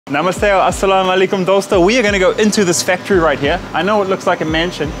Namaste, assalamu alaikum dosto. We are going to go into this factory right here. I know it looks like a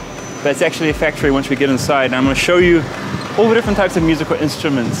mansion, but it's actually a factory once we get inside. And I'm going to show you all the different types of musical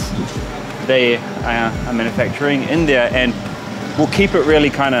instruments they are manufacturing in there, and we'll keep it really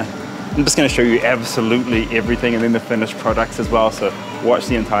kind of, I'm just going to show you absolutely everything and then the finished products as well, so watch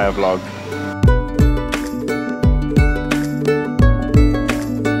the entire vlog.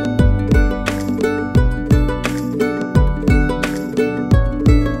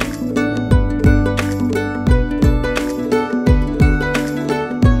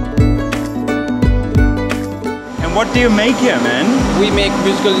 And what do you make here, man? We make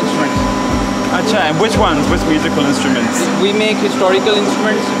musical instruments. Acha, and which ones? Which musical instruments? We make historical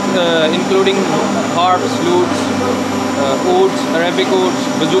instruments, including harps, flutes, odes, Arabic odes,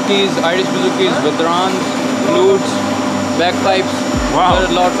 bouzouki's, Irish bouzouki's, bodhrans, flutes, bagpipes. Wow.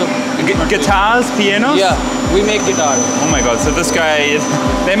 There are lots of guitars, pianos? Yeah, we make guitars. Oh my god, so this guy,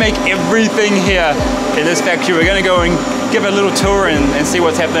 they make everything here in this factory. We're going to go and give a little tour and see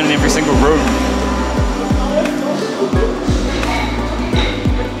what's happening in every single room.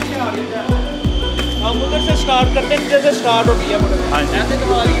 Start करते हैं जैसे start हो गया ऐसे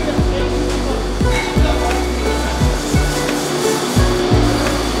करवा लीजिए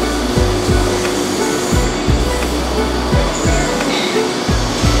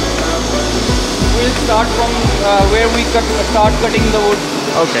We'll start from where we start cutting the wood.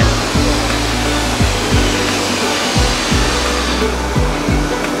 Okay.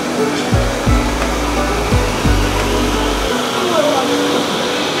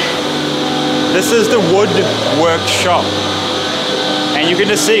 This is the wood workshop, and you can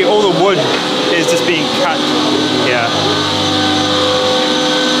just see all the wood is just being cut here.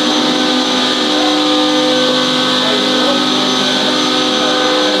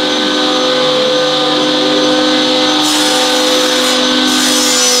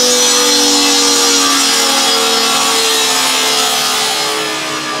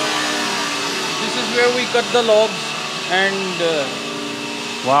 This is where we cut the logs and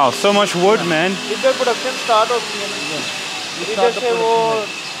wow, so much wood, man. इधर production start होती है इधर से वो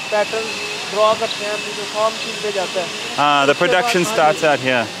pattern draw करते हैं फिर form sheet पे जाता है Ah, the production starts out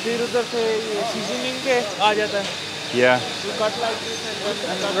here. फिर उधर से सीजनिंग पे आ जाता है Yeah. you cut like this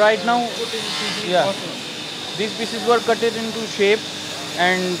and right now put in seasoning yeah process. these pieces were cut it into shape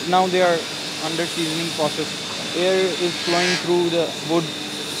and now they are under seasoning process. Air is flowing through the wood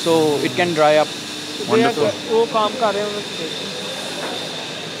so it can dry up. Wonderful. वो काम कर रहे हैं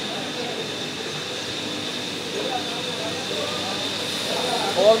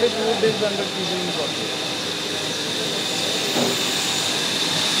All this wood is under seasoning process.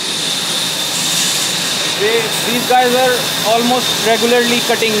 These guys are almost regularly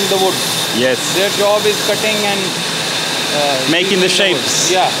cutting the wood. Yes. Their job is cutting and Making the seasoning wood.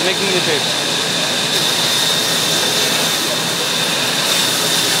 shapes. Yeah, making the shapes.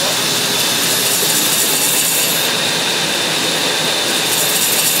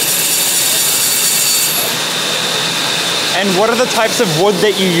 And what are the types of wood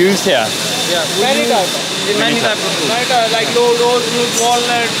that you use here? Yeah, Many types. Many types of wood. like rosewood,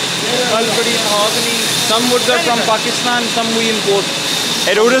 walnut, mulberry, mahogany. Some woods are from Pakistan, some we import.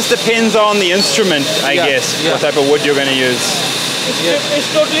 It all just depends on the instrument, I Yeah, guess, yeah. what type of wood you're going to use. It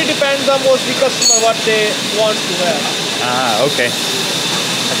totally depends on most the customer what they want to have. Ah, okay.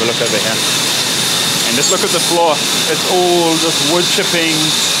 Have a look over here. And just look at the floor. It's all just wood chipping.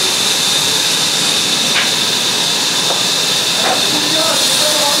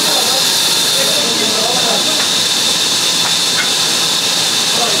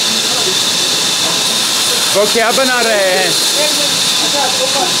 वो क्या बना रहे हैं?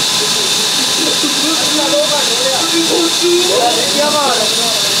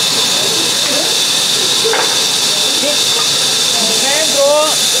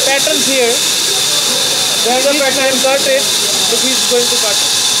 Patterns here. There's a pattern, cut it. So he's going to cut.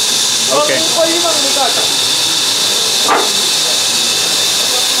 Okay.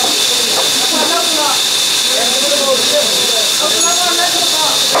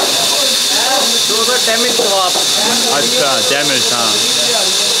 Those are damaged swap. अच्छा, damaged,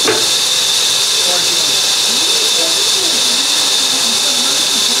 हाँ.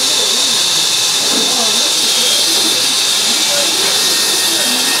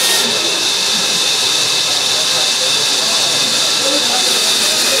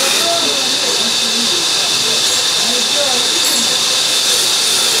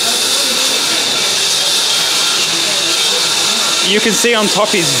 You can see on top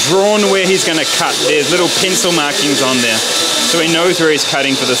he's drawn where he's going to cut. There's little pencil markings on there, so he knows where he's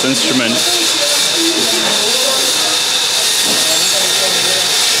cutting for this instrument.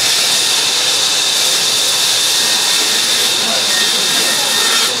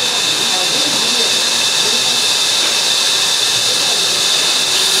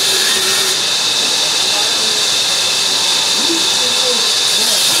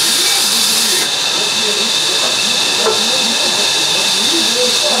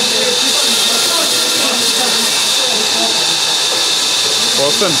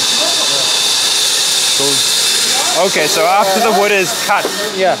 Awesome. Cool. Okay, so after the wood is cut,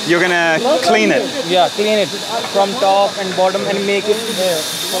 Yeah. you're gonna clean it. Yeah, clean it from top and bottom and make it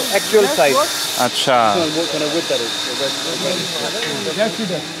actual size. Acha. What kind of wood that is?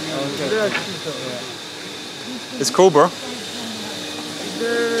 It's cool, bro.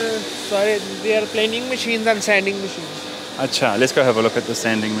 Sorry, they are planing machines and sanding machines. Acha, let's go have a look at the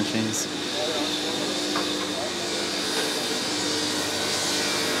sanding machines.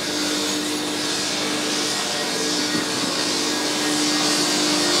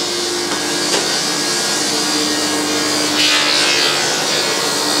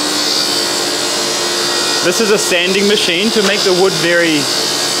 This is a sanding machine to make the wood very,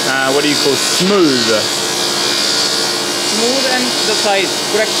 what do you call, smooth. Smooth and the size,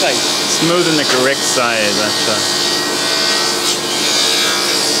 correct size. Smooth and the correct size, acha.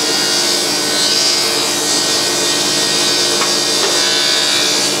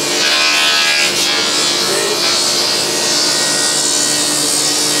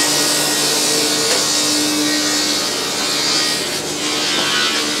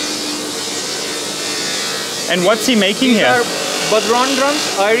 And what's he making These here? are bodhran drums,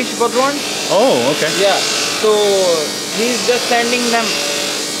 Irish bodhran. Oh, okay. Yeah. So he's just sanding them,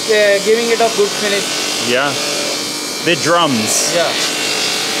 giving it a good finish. Yeah. They're drums. Yeah.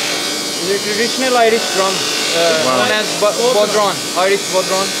 The traditional Irish drum, Wow. known as bodhran, Irish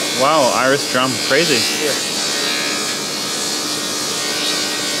bodhran. Wow, Irish drum. Crazy. Yeah.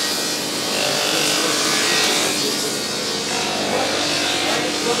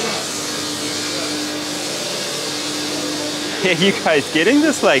 Yeah, you guys getting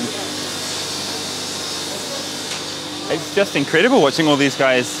this? Like, it's just incredible watching all these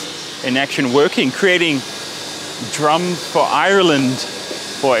guys in action working, creating drums for Ireland,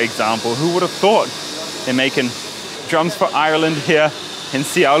 for example. Who would have thought they're making drums for Ireland here in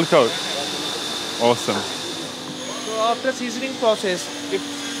Sialkot? Awesome. So after seasoning process, it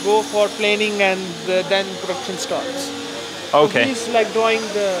go for planing and then production starts. Okay. So he's like drawing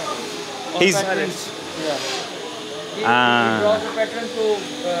the He's- patterns. Yeah. He Ah. draws a pattern so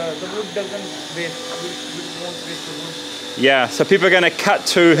the wood doesn't waste, won't waste the wood. Yeah, so people are going to cut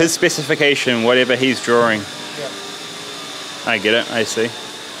to his specification, whatever he's drawing. Yeah. I get it, I see.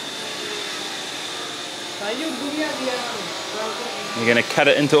 You're going to cut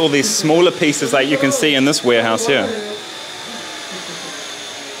it into all these smaller pieces like you can see in this warehouse here.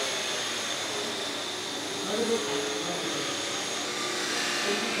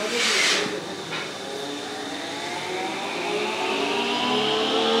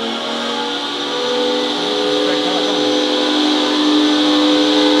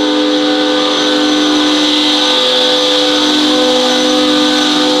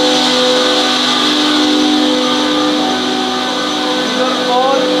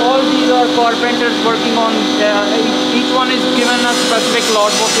 All these are carpenters working on, each one is given a specific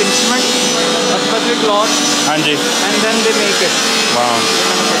lot of instrument, a specific lot, Anji. and then they make it.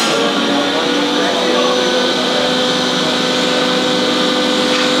 Wow.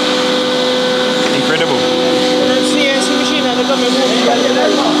 Incredible. CNC machine है तो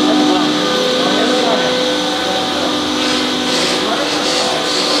मैं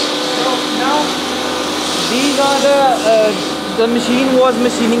Now, these are the machine was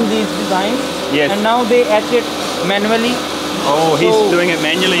machining these designs, Yes. and now they etch it manually. Oh, he's So- doing it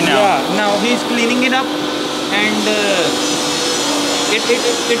manually now. Yeah, now he's cleaning it up, and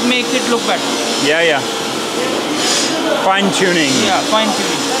it makes it look better. Yeah, yeah. Fine tuning. Yeah, fine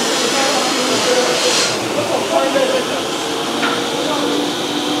tuning.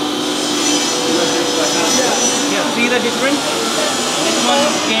 Yeah, see the difference? This one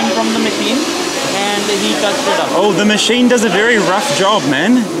came from the machine, and he touched it up. Oh, the machine does a very rough job,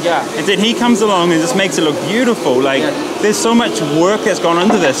 man. Yeah. And then he comes along and just makes it look beautiful. Like, Yeah. there's so much work that's gone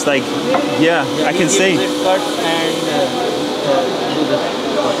into this. Like, yeah, I can He see. gives it cuts and do this.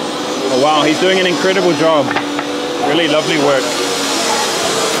 Oh, wow, he's doing an incredible job. Really lovely work.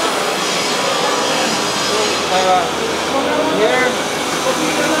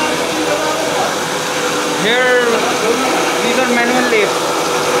 Here, these are manual lathes.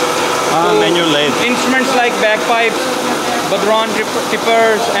 Ah, manual lathe. Instruments like bagpipes, bodhran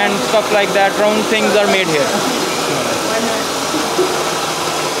tippers, and stuff like that. Round things are made here.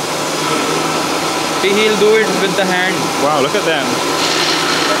 See, he'll do it with the hand. Wow, look at that.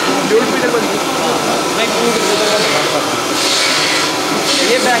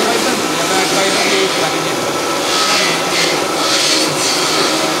 ये bagpipe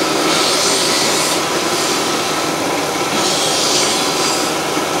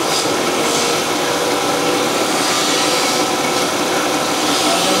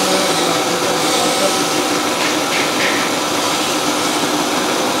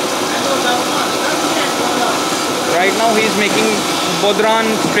Right now he's making bodhran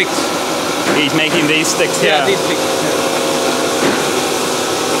sticks. He's making these sticks here. Yeah, these sticks.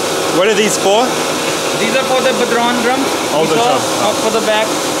 What are these for? These are for the bodhran drums. Oh, the drums. For the back,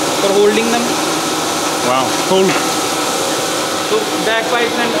 for holding them. Wow, cool. So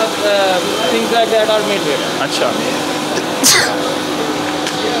bagpipes and things like that are made here. Acha.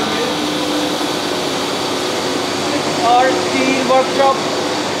 Our steel workshop,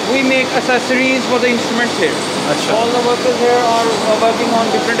 we make accessories for the instruments here. Acha. All the workers here are working on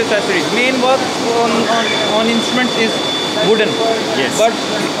different accessories. Main work on instruments is wooden. Yes. But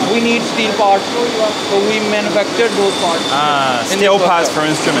we need steel parts, so we manufacture those parts. Ah, in steel this parts workshop. for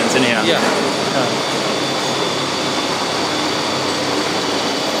instruments in here. Yeah.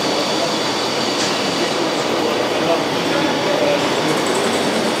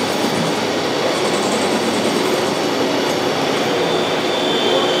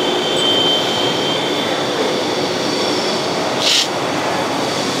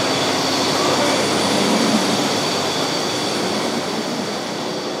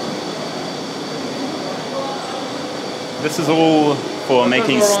 This is all for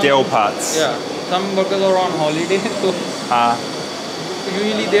making steel parts. Yeah. Some workers are on holiday, so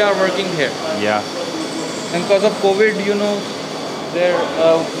usually they are working here. Yeah. And because of COVID, you know,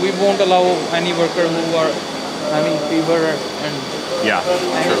 we won't allow any worker who are having fever and Yeah.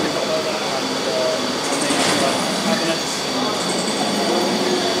 True.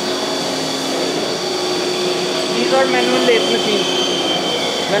 these are manual lathe machines.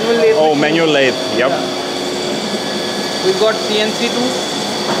 Manual lathe. Oh, machines. manual lathe. Yep. We've got CNC too.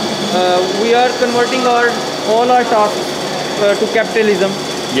 We are converting all our tasks to capitalism,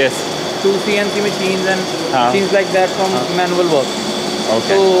 Yes. to CNC machines and things like that from manual work.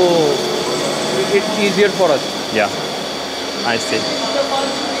 Okay. So it's easier for us. Yeah. I see.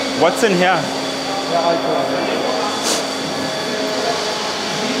 What's in here? Yeah, I'll show you.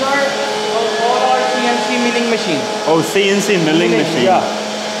 These are all our CNC milling machines. Oh, CNC milling machine. Yeah.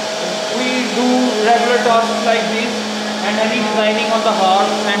 We do regular tasks like this and any designing on the harp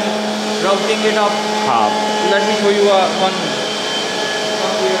and routing it up. Harp. Let me show you one.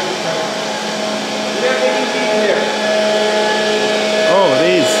 We are taking these here. Oh,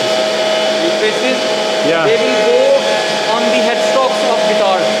 these. These pieces. Yeah. They will go on the headstocks of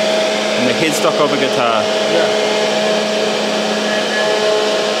guitars. And the headstock of a guitar. Yeah.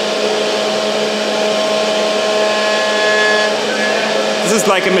 This is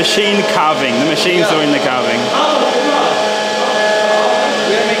like a machine carving. The machine's doing the carving.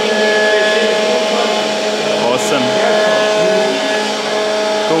 We are making these pieces. Awesome.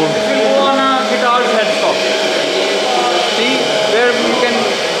 Cool. This will go on a guitar's headstock. See where you can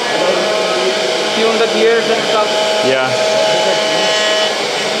tune the gears and stuff. Yeah.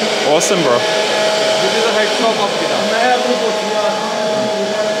 Awesome, bro. This is a headstock of guitar.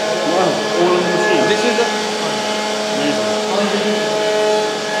 All in the machine. This is the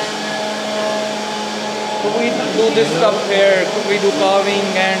so we do this stuff here. We do carving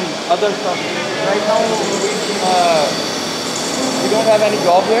and other stuff. Right now we don't have any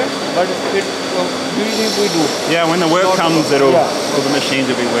job here, but usually we do. Yeah, when the work comes, all the machines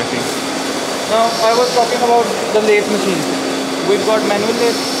will be working. Now I was talking about the lathe machines. We've got manual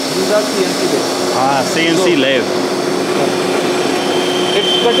lathe. These are CNC lathe. Ah, CNC lathe.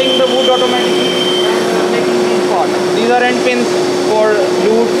 It's cutting the wood automatically and making these parts. These are end pins for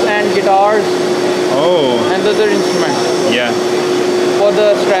flutes and guitars Oh, and other instruments. yeah. For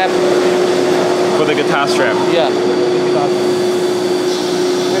the strap. For the guitar strap. Yeah.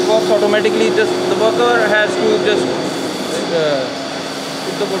 It works automatically. Just the worker has to just put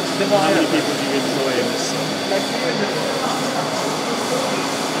the wood. How many people do you employ in this?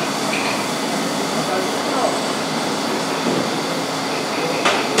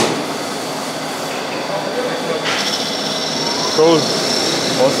 Cool.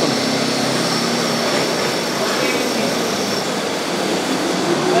 Awesome.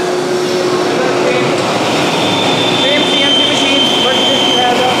 Same CNC machine, but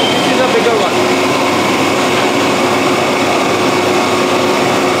this is a bigger one.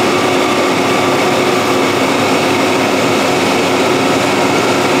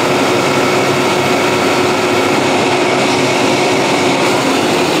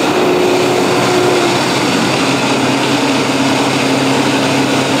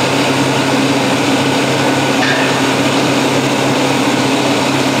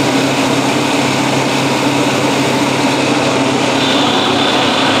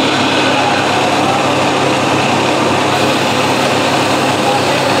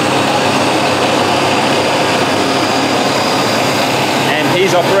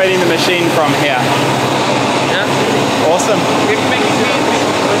 He's operating the machine from here. Yeah. Awesome. It makes me.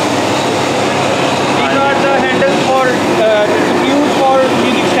 These are the handles for used for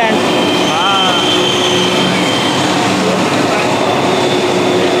music stands. Ah.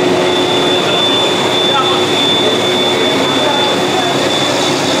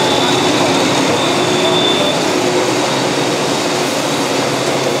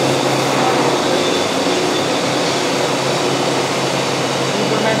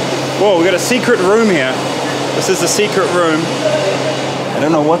 Whoa, we got a secret room here. This is the secret room. I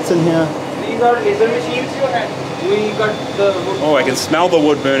don't know what's in here. These are laser machines. We cut the wood. Oh, I can smell the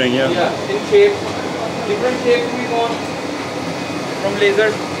wood burning, yeah. Yeah, in shape. Different shapes we want from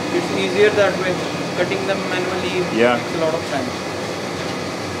laser. It's easier that way. Cutting them manually takes a lot of time.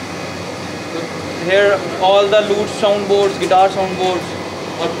 So here, all the lute soundboards, guitar soundboards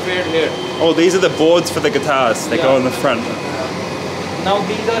are prepared here. Oh, these are the boards for the guitars. They go in the front. Now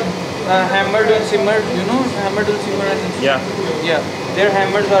these are hammered and simmered. You know, hammered and simmered. Yeah. Yeah, their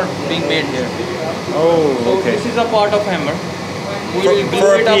hammers are being made here. Oh, So okay. this is a part of hammer. We will glue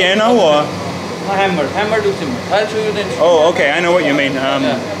For it a up. piano or? A hammer to simmer. I'll show you the instrument. Oh, okay. I know what you mean.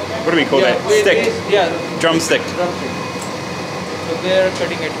 What do we call that? Stick. Drumstick. Drumstick. So they're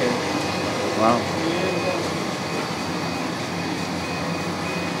cutting it here. Wow.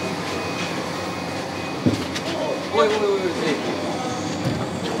 Wait.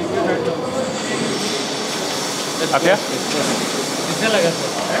 Up here? कितने लगा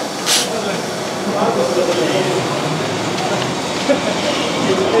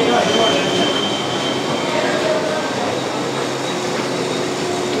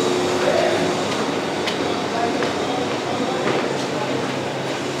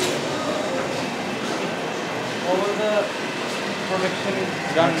All the production is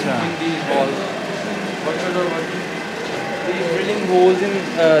done in these walls. These drilling holes in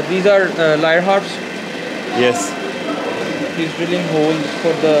these are lyre harps. Yes. He's drilling holes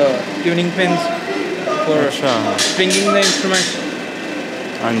for the tuning pins for stringing the instruments.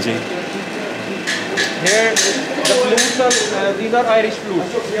 Anji. Here the flutes are these are Irish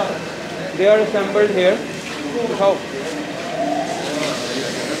flutes. They are assembled here. How?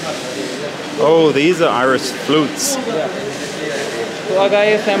 Oh, these are Irish flutes. Yeah. So a guy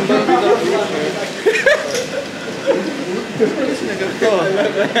assembles the flutes here.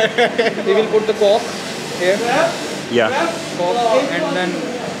 He will put the cork here. Yeah. And then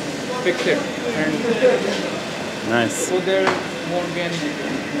fix it. And Nice. so there won't be any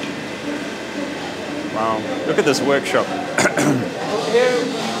leakage. Wow. Look at this workshop. Here we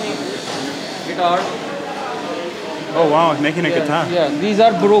make guitars. Oh wow, making a guitar. Yeah, these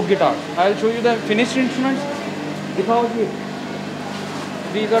are Baroque guitars. I'll show you the finished instruments.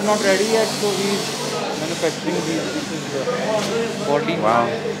 These are not ready yet, so he's manufacturing these. This is the body. Wow.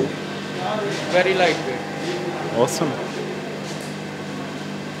 Very lightweight. Awesome.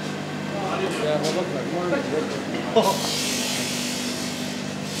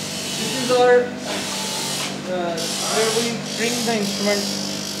 This is our where we string the instruments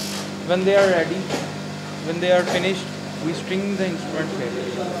when they are ready. When they are finished, we string the instruments here.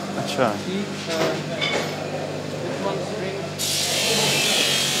 Acha. See, this one string.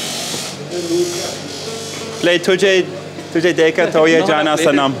 ले तुझे देखा तो ये जाना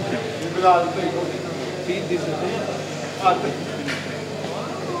सनम. See, this is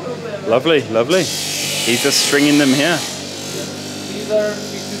Lovely, lovely. He's just stringing them here. These are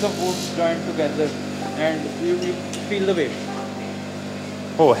pieces of wood joined together, and you feel the weight.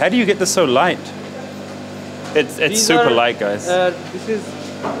 Oh, how do you get this so light? It's These super are, light, guys. This is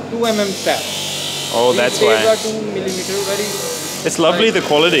 2 mm staff. Oh, These that's staves why. are 2 millimeter. Very. It's lovely, the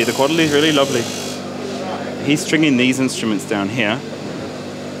quality. The quality is really lovely. He's stringing these instruments down here.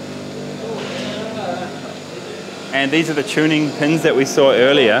 And these are the tuning pins that we saw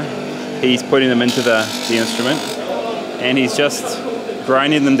earlier. He's putting them into the instrument. And he's just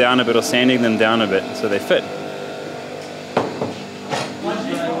grinding them down a bit or sanding them down a bit so they fit.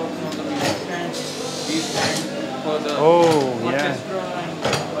 Oh, yeah.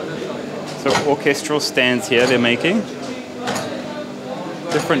 So orchestral stands here they're making.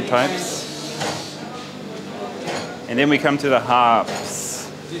 Different types. And then we come to the harps.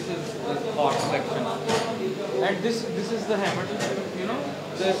 This is the harp section. And this is the hammer. You know,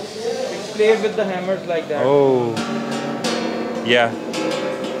 it's played with the hammers like that. Oh. Yeah.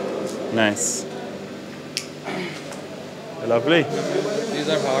 Nice. Lovely. These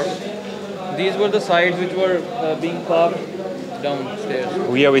are harps. These were the sides which were being carved downstairs.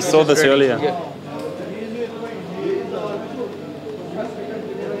 Oh, yeah, we saw this earlier. Yeah.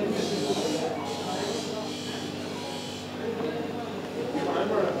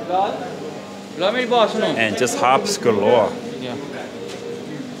 And just harps galore. Yeah.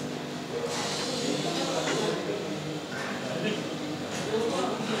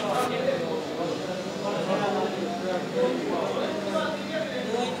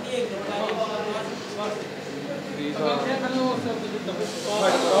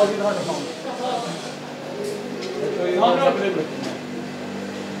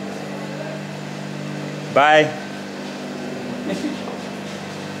 Bye.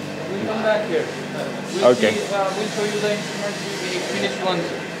 We'll come back here. Okay. We'll show you the instruments we make, finished ones.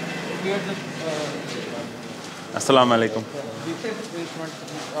 Here's the Assalamu alaikum. these instruments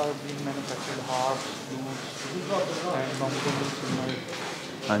are being manufactured: harps, flutes, and mountain instruments.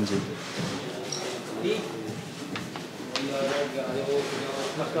 Hanji.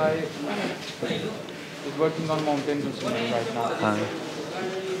 This guy is working on mountain instruments right now.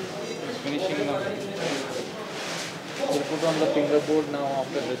 He's finishing up. We'll put on the fingerboard now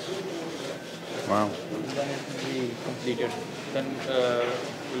after this. Wow. Then it will be completed. Then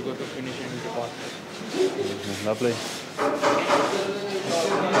we'll go to finishing department. Lovely.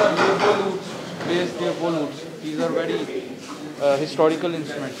 These are flutes. These are very historical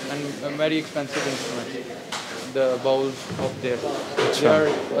instruments and very expensive instruments. The bowls up there. They are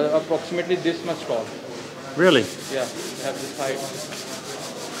approximately this much tall. Really? Yeah, they have this height.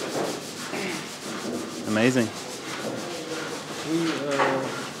 Amazing.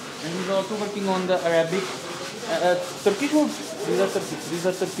 And he's also working on the Arabic Turkish flutes. These are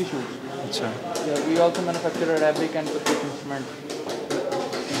Turkish flutes. Achha. Yeah, we also manufacture Arabic and Turkish instruments.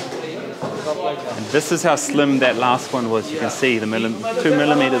 Stuff like that. And this is how slim that last one was. You can see the 2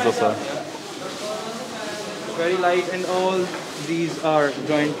 millimeters or so. Very light, and all these are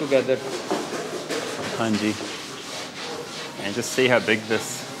joined together. Hanji. And just see how big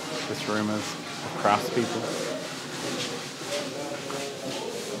this room is of craftspeople.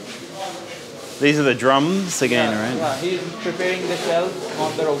 These are the drums again, right? Yeah, he's preparing the shells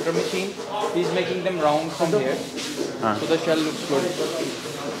on the router machine. He's making them round from here, so the shell looks good.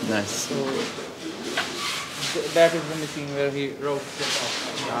 Nice. So that is the machine where he routs it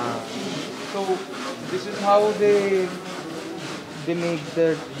off. So this is how they make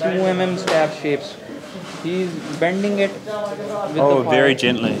the 2 mm stab shapes. He's bending it with the fire. Very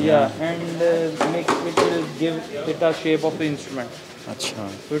gently. Yeah, and it will give it a shape of the instrument. Achha.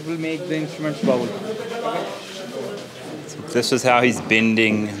 So it will make the instruments bowl. So this is how he's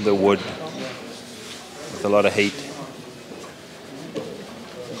bending the wood with a lot of heat.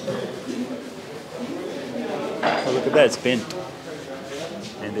 Oh, look at that, it's bent.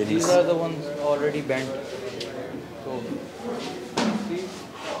 And then These are the ones already bent. So, see,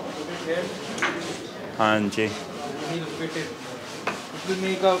 put it here. Hanji. He'll fit it. It will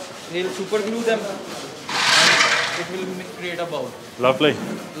make a, he'll super glue them and it will create a bowl. Lovely.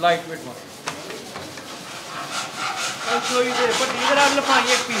 Lightweight one. I'll show you there, but these are all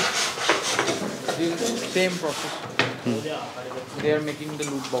same process. They are making the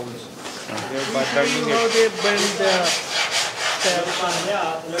loop bowls. They are by bending it. they bend the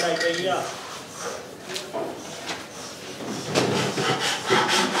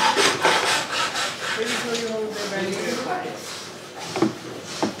Let me show you how they bend it.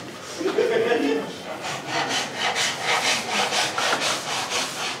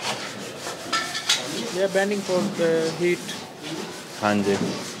 They are bending for the heat. Hanji.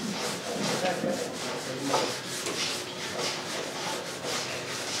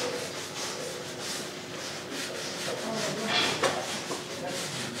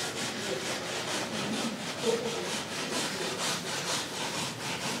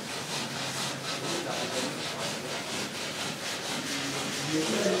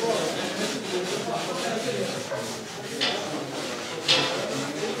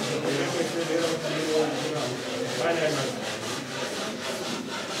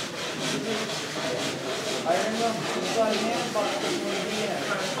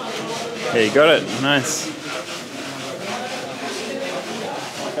 Yeah, you got it. Nice.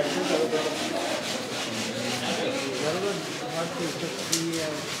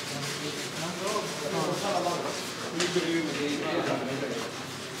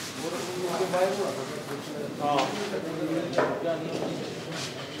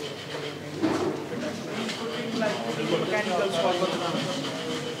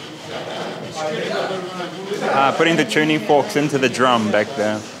 Putting the tuning forks into the drum back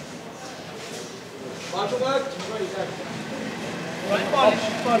there. Let's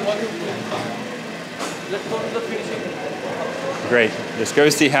go to the finishing. Great. Let's go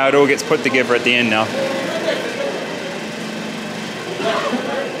see how it all gets put together at the end now.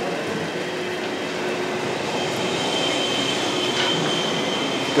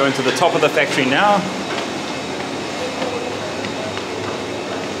 Going to the top of the factory now.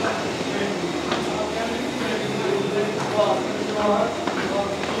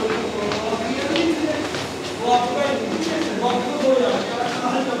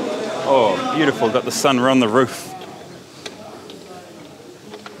 Oh, beautiful. Got the sun on the roof.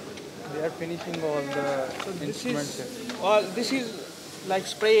 They are finishing all the instruments. This is like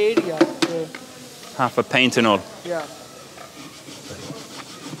spray area. Half a paint and all. Yeah.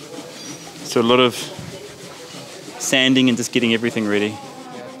 So a lot of sanding and just getting everything ready.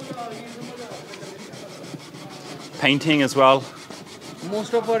 Painting as well.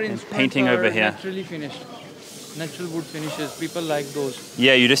 Most of our instruments painting are over here. naturally finished. Natural wood finishes. People like those.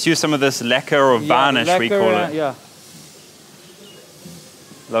 Yeah, you just use some of this lacquer or varnish, we call it. Yeah.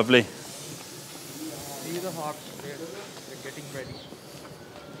 Lovely. These are the harps. They're getting ready.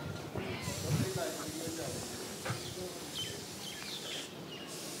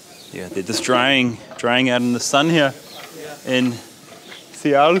 Yeah, they're just drying out in the sun here in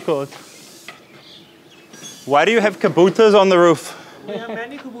Sialkot. Why do you have kabouters on the roof? We have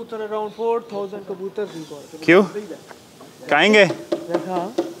many kabutar, around 4,000 kabutars we got. क्यों? खाएंगे?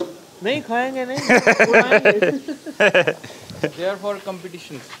 नहीं खाएंगे नहीं. They are for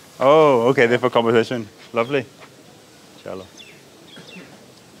competitions. Oh, okay, they're for competition. Lovely. Chalo.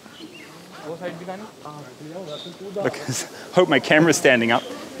 Look, hope my camera's standing up.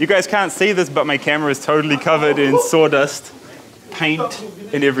 You guys can't see this, but my camera is totally covered in sawdust, paint,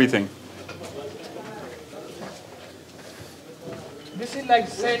 and everything. This is like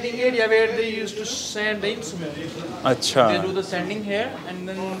sanding area where they used to sand the instrument. They Acha. do the sanding here and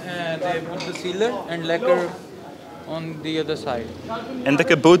then they put the sealer and lacquer on the other side. And the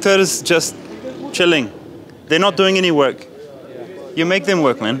kabouters just chilling. They're not doing any work. You make them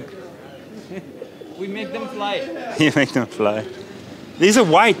work, man. We make them fly. You make them fly. These are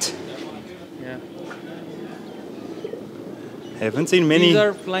white. Yeah. Haven't seen many. These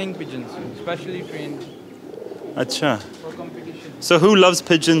are flying pigeons, specially trained Acha. for competition. So who loves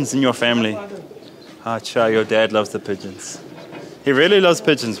pigeons in your family? Acha, your dad loves the pigeons. He really loves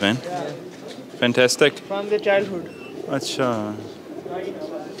pigeons, man. Fantastic. From the childhood. Acha.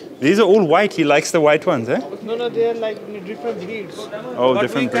 These are all white. He likes the white ones, eh? No, they are like different breeds. Oh, but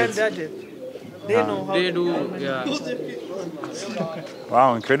different we breeds. can judge it. They know how. They do, yeah.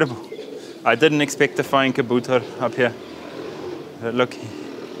 Wow, incredible. I didn't expect to find kabouter up here. But look.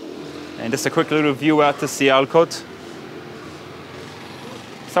 And just a quick little view out to Sialkot.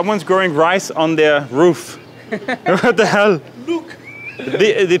 Someone's growing rice on their roof. What the hell? Look.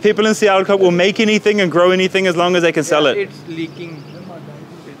 The people in Sialkot will make anything and grow anything as long as they can sell it. It's leaking.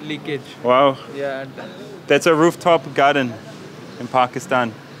 Leakage. Wow. Yeah. That's a rooftop garden in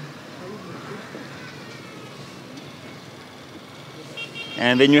Pakistan.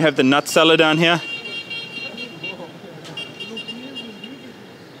 And then you have the nut seller down here.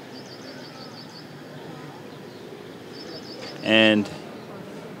 And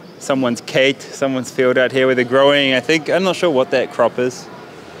someone's kate, someone's field out here where they're growing. I'm not sure what that crop is.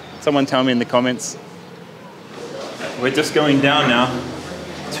 Someone tell me in the comments. We're just going down now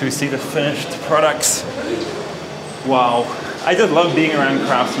to see the finished products. Wow. I just love being around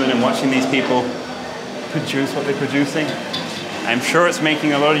Craftsmen and watching these people produce what they're producing. I'm sure it's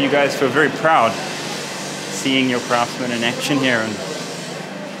making a lot of you guys feel very proud seeing your Craftsmen in action here and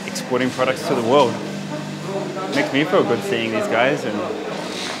exporting products to the world. Makes me feel good seeing these guys and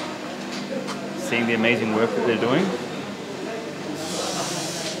seeing the amazing work that they're doing.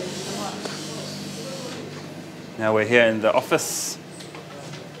 Now we're here in the office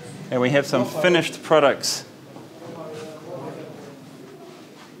and we have some finished products.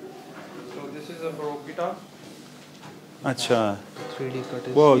 So this is a Baroque guitar. Acha. 3D cut.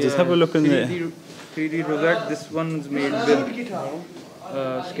 Whoa, just have a look in there. 3D rosette. This one's made with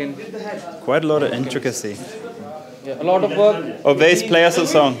skin. Quite a lot of intricacy. Yeah, a lot of work. Oh, Vase, play us a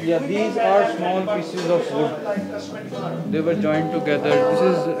song. Yeah, these are small pieces of wood. They were joined together. This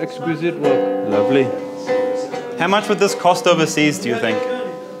is exquisite work. Lovely. How much would this cost overseas, do you think?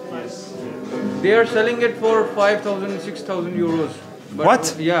 They are selling it for 5,000, 6,000 euros. But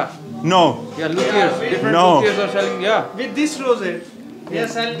What? Yeah. No. Yeah, luthiers. Different No. luthiers are selling, yeah. With this rosette, they are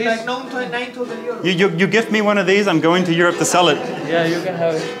selling like 9,000 euros. You gift me one of these, I'm going to Europe to sell it. Yeah, you can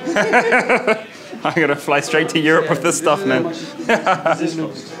have it. I'm going to fly straight to Europe with this stuff, man.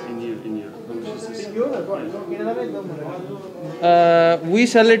 We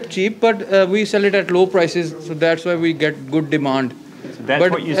sell it cheap, but we sell it at low prices, so that's why we get good demand. That's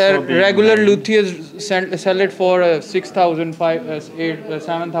but what you saw being regular made. luthiers sell it for 6,000,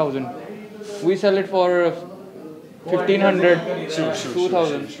 7,000. We sell it for 1500,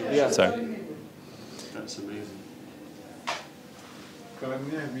 2000. Yeah. So That's amazing.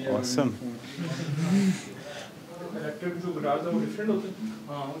 awesome.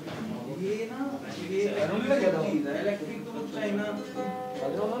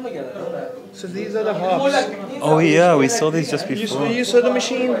 So these are the harps. Oh yeah, we saw these just before. You saw the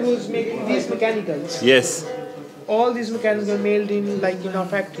machine who's making these mechanicals. Yes. All these mechanicals are made in our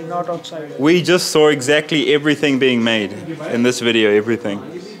factory, not outside. We just saw exactly everything being made in this video, everything.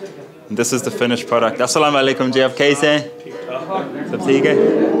 And this is the finished product. Assalamu alaikum, Jeff Kaise.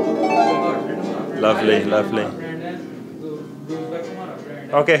 Lovely, lovely.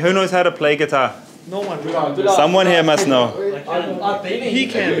 Okay, who knows how to play guitar? No one. Someone here must know. He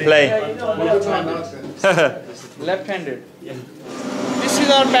can Play. Left-handed. This is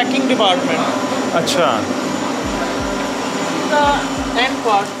our packing department. Acha. The end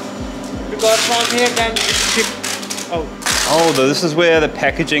part, because from here then it's shipped out. Oh, this is where the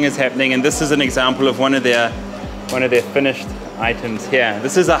packaging is happening, and this is an example of one of their finished items here.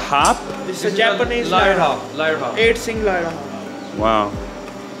 This is a harp. This is a Japanese lyre harp. 8-string lyre harp. Wow.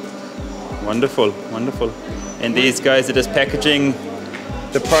 Wonderful, wonderful. And these guys are just packaging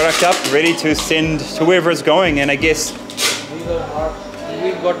the product up, ready to send to wherever it's going. And I guess. These are harps.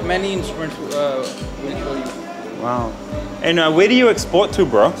 We've got many instruments. We'll show you. Wow. And where do you export to,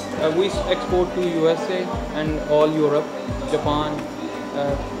 bro? We export to USA and all Europe, Japan.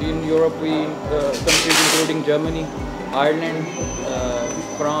 In Europe, countries including Germany, Ireland,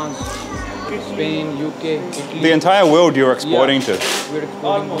 France, Spain, UK, Italy. The entire world you're exporting to? We're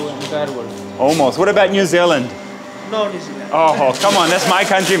exporting to the entire world. Almost. What about New Zealand? No, New Zealand. Oh, come on, that's my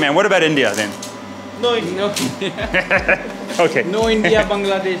country, man. What about India then? No, India. No, Okay. no India,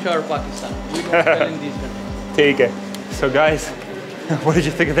 Bangladesh or Pakistan. We don't sell in these countries. Take it. So guys, what did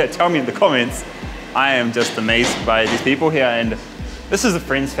you think of that? Tell me in the comments. I am just amazed by these people here, and this is the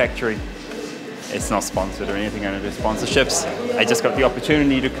Friends Factory. It's not sponsored or anything, I don't do sponsorships. I just got the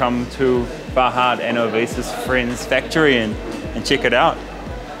opportunity to come to Farhad and Ovais's Friends Factory and check it out.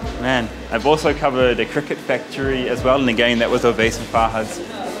 Man, I've also covered a cricket factory as well, and again, that was Ovais and Farhad's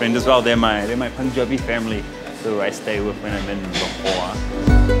friend as well. They're my Punjabi family, who I stay with when I'm in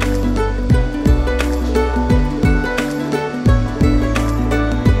Lahore.